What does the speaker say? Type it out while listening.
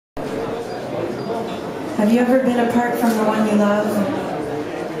Have you ever been apart from the one you love?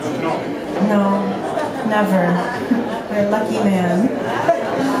 No. No, never. You're a lucky man.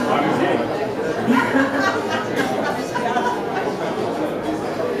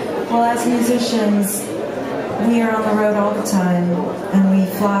 Well, as musicians, we are on the road all the time, and we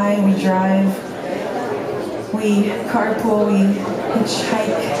fly, we drive, we carpool, we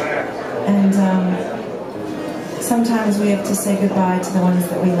hitchhike, and sometimes we have to say goodbye to the ones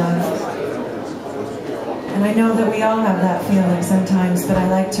that we love. And I know that we all have that feeling sometimes, but I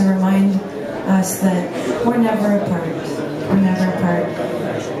like to remind us that we're never apart. We're never apart.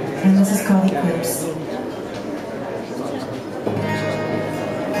 And this is called Eclipse.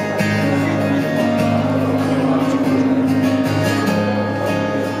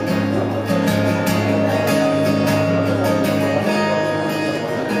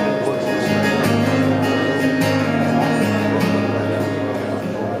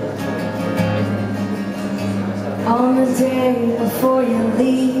 On the day before you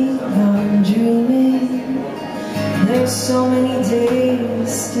leave, I'm dreaming. There's so many days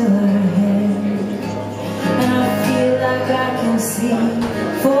still ahead, and I feel like I can see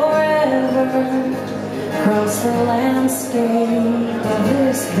forever across the landscape of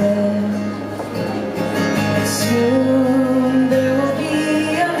this bed. Soon there will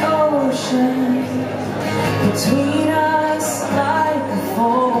be an ocean between us like a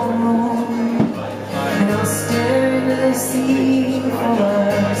full moon, and I'll stare into the sea full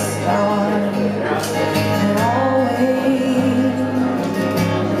of stars, and always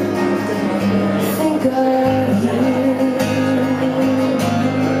think of you.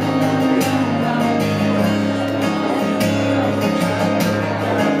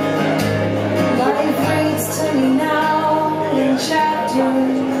 Life reads to me now in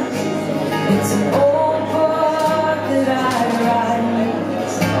chapters. It's an old book that I write.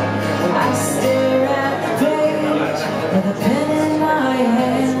 I stare at the page with a pen in my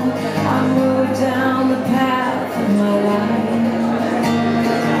hand. I move down the path of my life,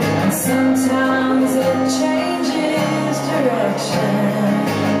 and sometimes it changes direction,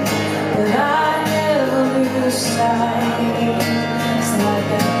 but I never lose sight. It's like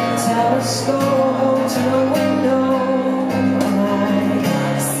a telescope to the window, and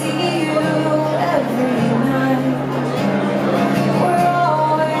I see you every night. We're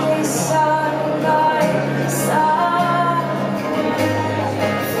always side by side,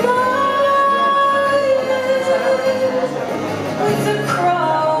 flying with the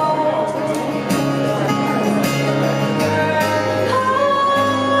crow,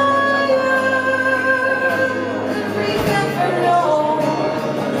 higher than we've ever known,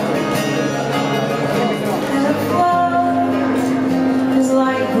 and the flow is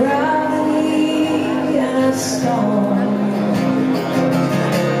like gravity and a stone.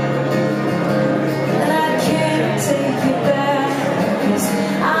 And I can't take it back, 'cause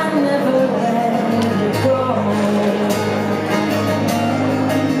I never let it go.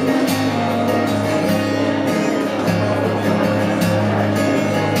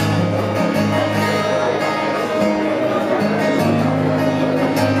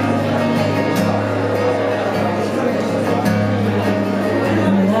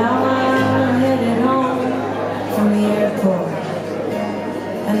 And now I'm headed home from the airport,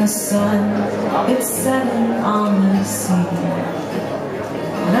 and the sun, it's setting on the sea.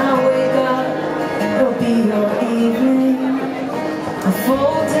 When I wake up, it'll be your evening, a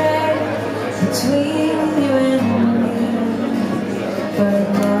full day between you and me. But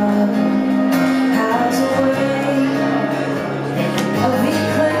love has a way of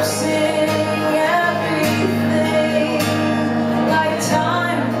eclipsing everything, like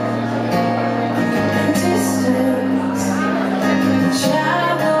time and distance.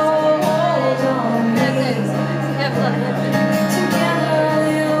 Shadow on me. Together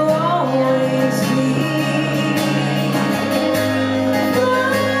we'll always be.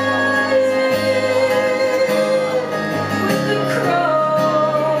 Flying with the crow.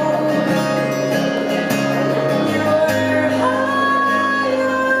 You're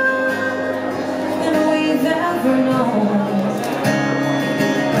higher than we've ever known.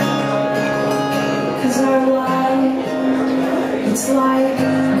 'Cause our life, it's like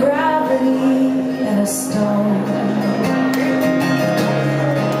gravity and a stone.